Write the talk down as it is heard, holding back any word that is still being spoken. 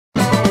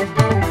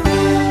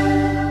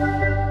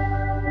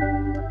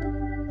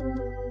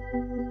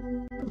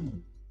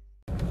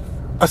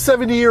a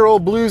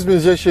 70-year-old blues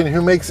musician who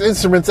makes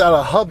instruments out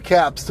of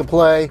hubcaps to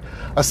play,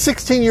 a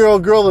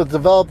 16-year-old girl that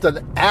developed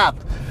an app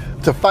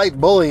to fight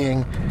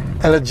bullying,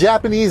 and a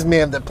Japanese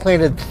man that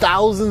planted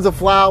thousands of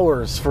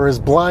flowers for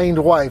his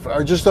blind wife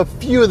are just a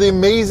few of the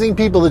amazing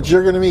people that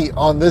you're going to meet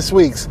on this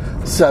week's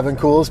 7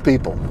 Coolest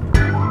People.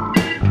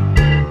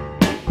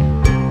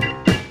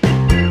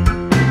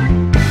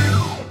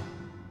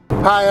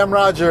 Hi, I'm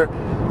Roger,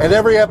 and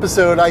every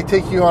episode I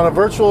take you on a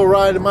virtual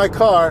ride in my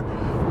car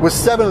with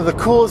 7 of the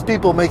coolest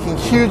people making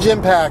huge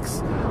impacts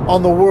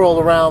on the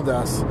world around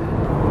us.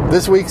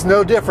 This week's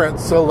no different,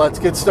 so let's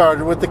get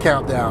started with the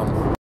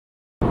countdown.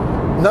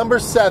 Number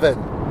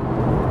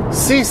 7,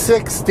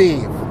 Seasick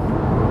Steve.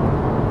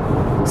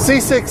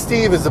 Seasick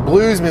Steve is a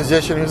blues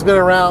musician who's been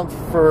around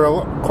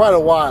for quite a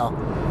while,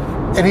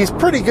 and he's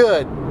pretty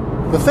good.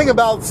 The thing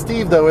about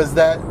Steve, though, is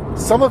that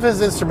some of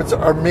his instruments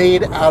are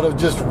made out of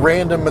just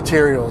random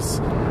materials,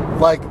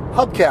 like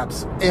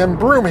hubcaps and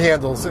broom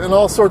handles and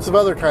all sorts of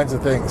other kinds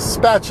of things,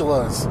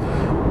 spatulas,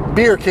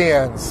 beer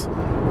cans,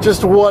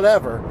 just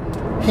whatever.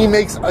 He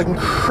makes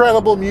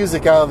incredible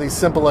music out of these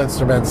simple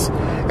instruments,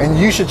 and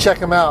you should check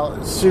him out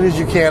as soon as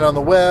you can on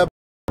the web.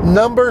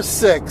 Number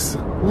 6,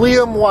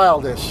 Liam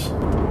WIldish.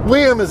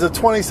 Liam is a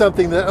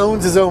 20-something that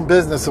owns his own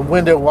business of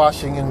window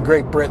washing in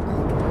Great Britain.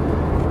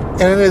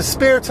 And in his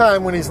spare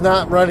time when he's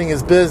not running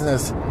his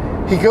business,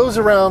 he goes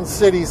around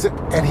cities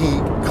and he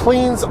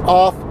cleans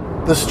off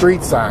the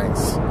street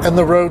signs and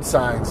the road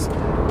signs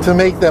to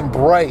make them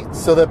bright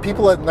so that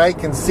people at night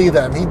can see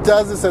them. He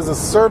does this as a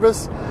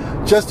service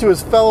just to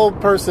his fellow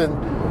person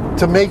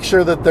to make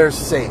sure that they're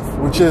safe,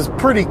 which is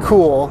pretty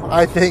cool,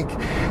 I think,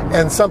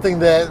 and something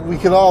that we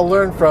can all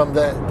learn from,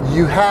 that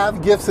you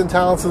have gifts and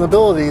talents and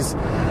abilities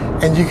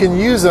and you can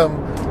use them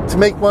to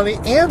make money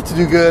and to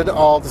do good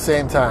all at the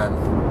same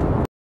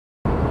time.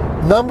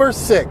 Number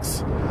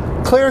 6,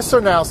 Clair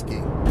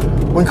Sarnowski.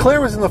 When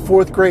Claire was in the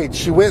 4th grade,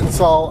 she went and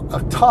saw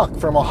a talk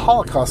from a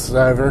Holocaust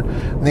survivor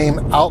named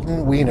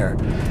Than Win.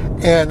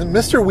 And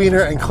Mr.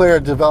 Wiener and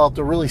Claire developed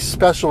a really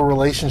special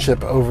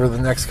relationship over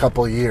the next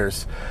couple of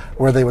years,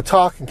 where they would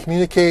talk and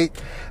communicate.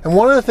 And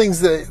one of the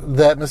things that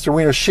Mr.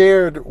 Wiener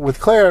shared with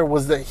Claire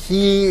was that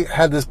he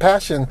had this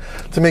passion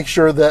to make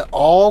sure that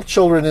all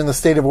children in the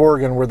state of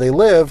Oregon where they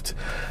lived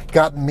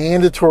got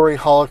mandatory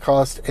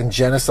Holocaust and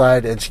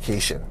genocide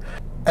education.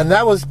 And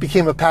that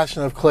became a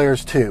passion of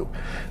Claire's too.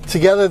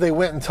 Together they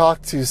went and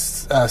talked to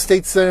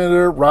State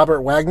Senator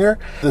Robert Wagner,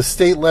 the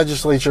state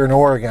legislature in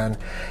Oregon,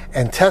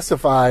 and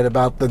testified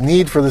about the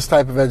need for this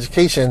type of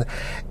education.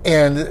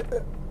 And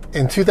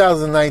in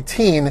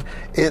 2019,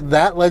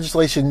 that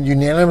legislation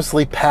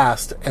unanimously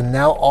passed, and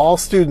now all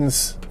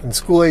students and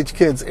school-age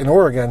kids in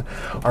Oregon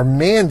are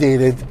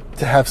mandated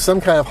to have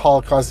some kind of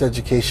Holocaust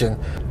education.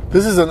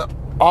 This is an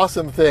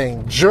awesome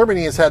thing.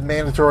 Germany has had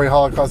mandatory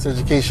Holocaust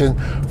education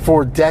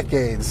for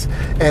decades,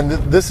 and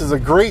this is a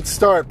great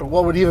start, but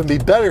what would even be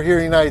better here in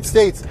the United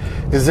States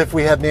is if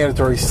we had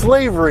mandatory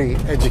slavery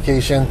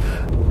education,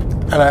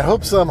 and I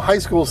hope some high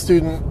school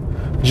student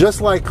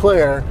just like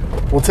Claire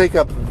will take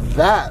up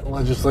that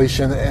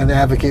legislation and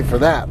advocate for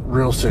that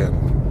real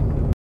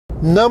soon.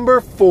 Number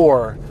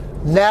 4,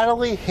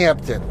 Natalie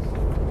Hampton.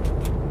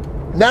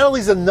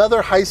 Natalie's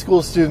another high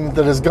school student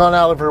that has gone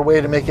out of her way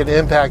to make an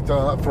impact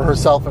for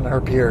herself and her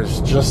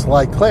peers, just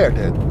like Claire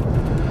did.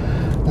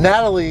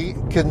 Natalie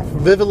can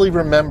vividly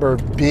remember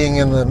being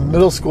in the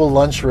middle school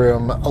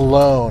lunchroom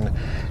alone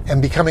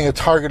and becoming a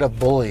target of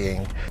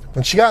bullying.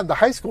 When she got into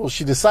high school,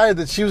 she decided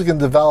that she was going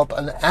to develop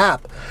an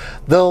app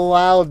that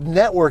allowed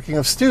networking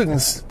of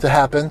students to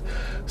happen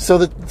so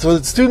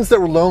that students that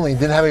were lonely,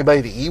 didn't have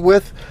anybody to eat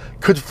with,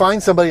 could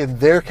find somebody in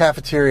their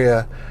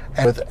cafeteria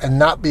and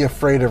not be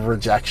afraid of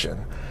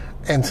rejection.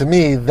 And to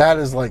me, that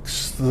is like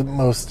the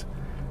most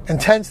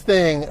intense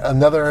thing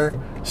another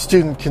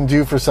student can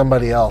do for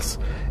somebody else,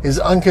 is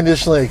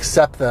unconditionally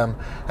accept them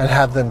and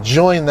have them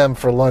join them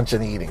for lunch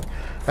and eating.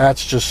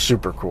 That's just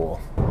super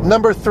cool.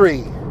 Number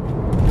 3,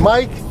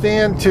 Mike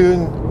Than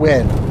Tun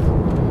Win.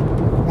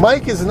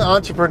 Mike is an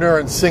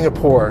entrepreneur in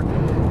Singapore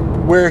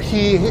where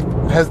he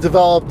has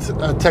developed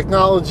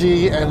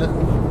technology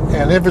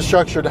and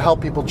infrastructure to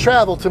help people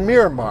travel to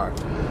Myanmar.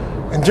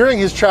 And during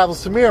his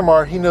travels to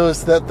Myanmar, he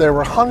noticed that there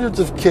were hundreds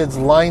of kids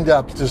lined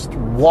up just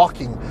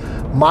walking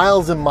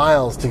miles and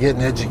miles to get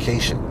an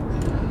education.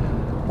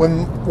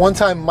 When one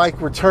time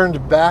Mike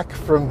returned back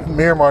from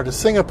Myanmar to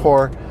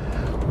Singapore,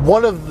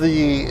 one of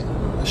the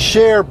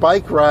share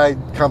bike ride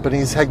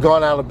companies had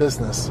gone out of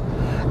business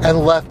and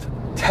left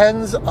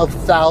tens of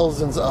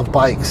thousands of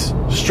bikes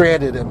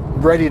stranded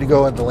and ready to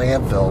go into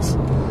landfills.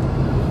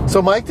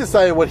 So Mike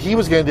decided what he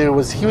was going to do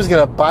was he was going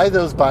to buy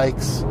those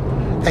bikes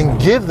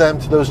and give them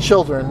to those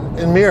children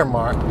in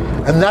Myanmar.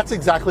 And that's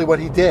exactly what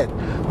he did.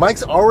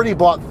 Mike's already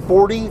bought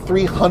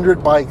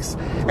 4,300 bikes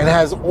and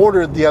has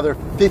ordered the other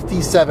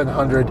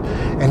 5,700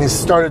 and has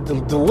started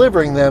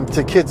delivering them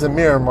to kids in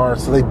Myanmar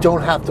so they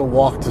don't have to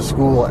walk to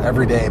school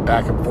every day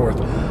back and forth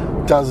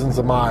dozens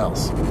of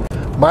miles.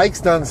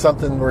 Mike's done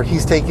something where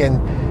he's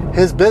taken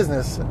his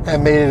business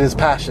and made it his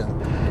passion.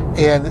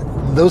 And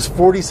those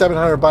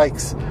 4,700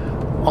 bikes,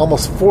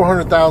 almost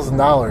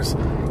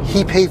 $400,000,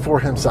 he paid for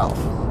himself.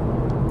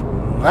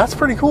 That's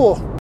pretty cool.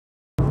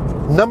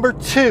 Number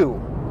 2,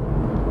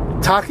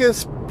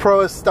 Takis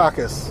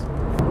Proestakis.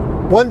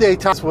 One day,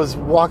 Takis was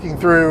walking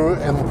through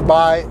and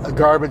by a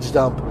garbage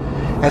dump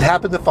and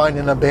happened to find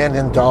an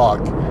abandoned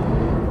dog.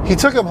 He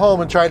took him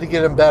home and tried to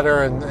get him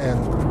better and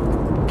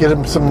get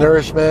him some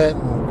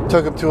nourishment and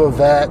took him to a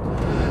vet,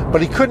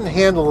 but he couldn't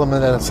handle him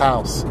in his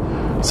house.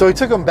 So he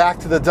took him back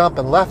to the dump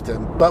and left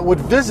him, but would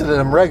visit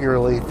him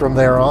regularly from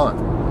there on.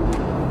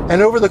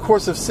 And over the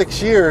course of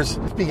 6 years,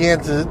 he began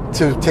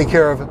to take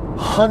care of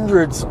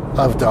hundreds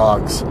of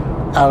dogs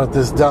out at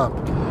this dump,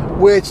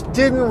 which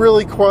didn't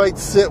really quite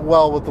sit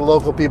well with the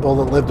local people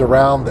that lived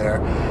around there.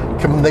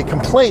 They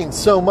complained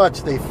so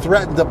much they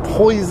threatened to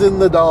poison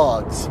the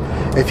dogs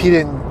if he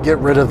didn't get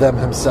rid of them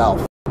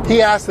himself.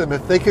 He asked them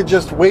if they could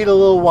just wait a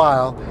little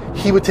while,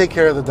 he would take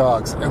care of the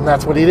dogs, and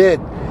that's what he did.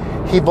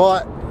 He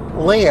bought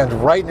land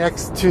right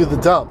next to the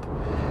dump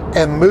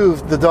and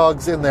moved the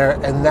dogs in there,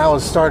 and now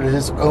has started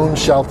his own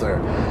shelter.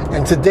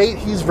 And to date,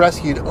 he's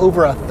rescued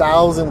over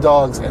 1,000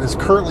 dogs and is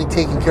currently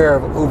taking care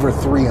of over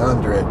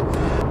 300.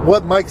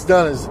 What Mike's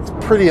done is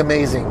pretty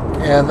amazing,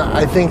 and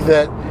I think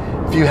that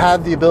if you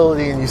have the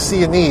ability and you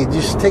see a need,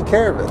 you should take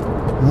care of it.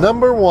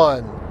 Number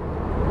 1,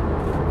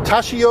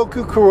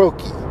 Toshiyuki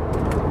Kuroki.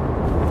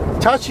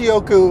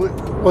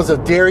 Toshiyuki was a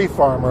dairy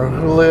farmer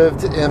who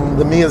lived in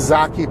the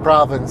Miyazaki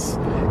province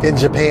in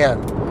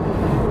Japan.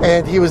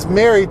 And he was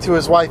married to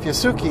his wife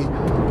Yasuki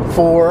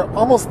for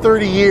almost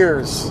 30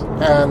 years.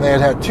 And they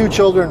had 2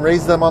 children,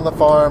 raised them on the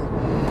farm.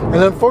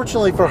 And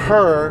unfortunately for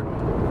her,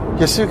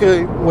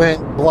 Yasuki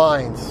went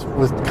blind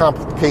with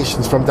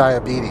complications from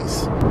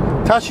diabetes.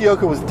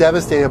 Toshiyuki was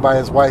devastated by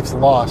his wife's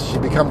loss. She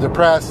became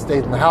depressed,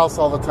 stayed in the house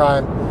all the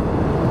time.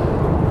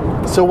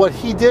 So what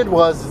he did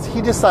was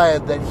he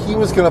decided that he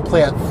was going to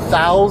plant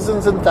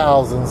thousands and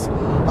thousands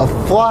of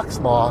phlox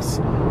moss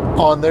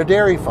on their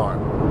dairy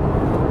farm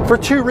for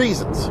 2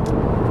 reasons.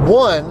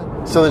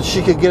 One, so that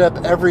she could get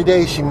up every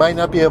day. She might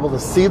not be able to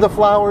see the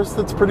flowers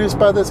that's produced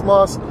by this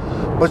moss,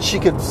 but she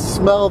could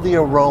smell the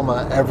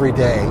aroma every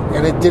day,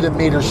 and it did. It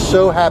made her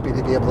so happy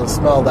to be able to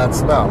smell that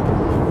smell.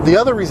 The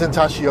other reason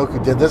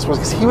Toshiyuki did this was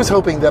because he was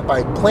hoping that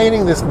by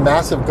planting this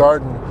massive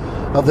garden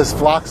of this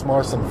phlox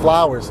moss and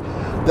flowers,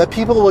 that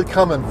people would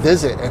come and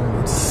visit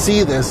and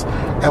see this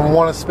and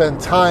want to spend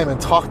time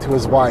and talk to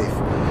his wife.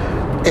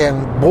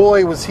 And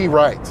boy, was he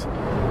right.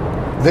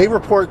 They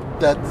report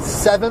that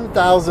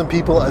 7,000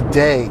 people a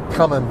day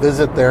come and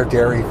visit their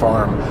dairy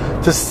farm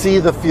to see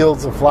the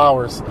fields of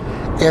flowers,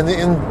 and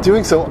in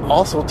doing so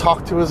also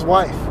talk to his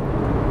wife.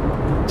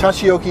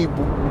 Toshiyuki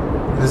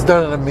has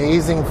done an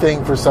amazing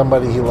thing for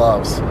somebody he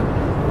loves.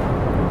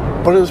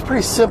 But it was a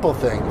pretty simple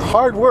thing.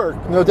 Hard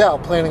work, no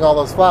doubt, planting all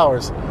those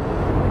flowers,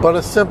 but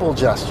a simple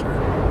gesture.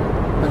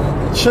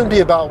 And it shouldn't be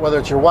about whether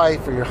it's your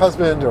wife or your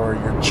husband or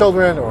your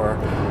children or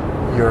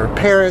your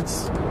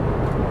parents.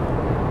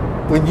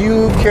 When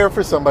you care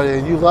for somebody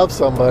and you love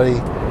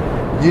somebody,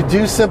 you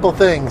do simple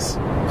things,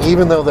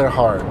 even though they're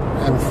hard.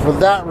 And for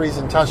that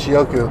reason,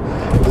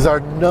 Toshiyuki is our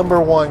number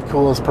 1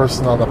 coolest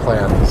person on the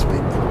planet this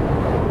week.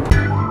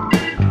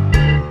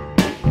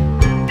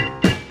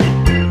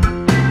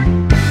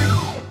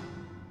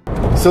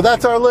 So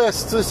that's our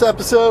list this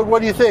episode.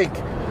 What do you think?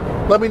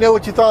 Let me know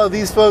what you thought of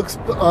these folks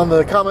on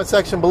the comment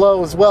section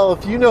below as well.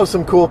 If you know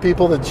some cool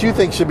people that you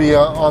think should be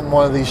on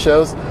one of these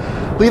shows,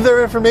 leave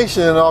their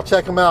information and I'll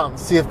check them out and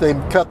see if they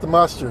cut the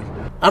mustard.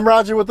 I'm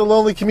Roger with The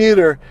Lonely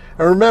Commuter,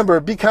 and remember,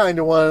 be kind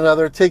to one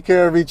another, take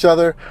care of each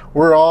other.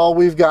 We're all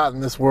we've got in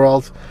this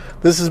world.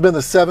 This has been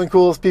the 7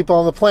 coolest people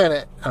on the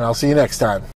planet, and I'll see you next time.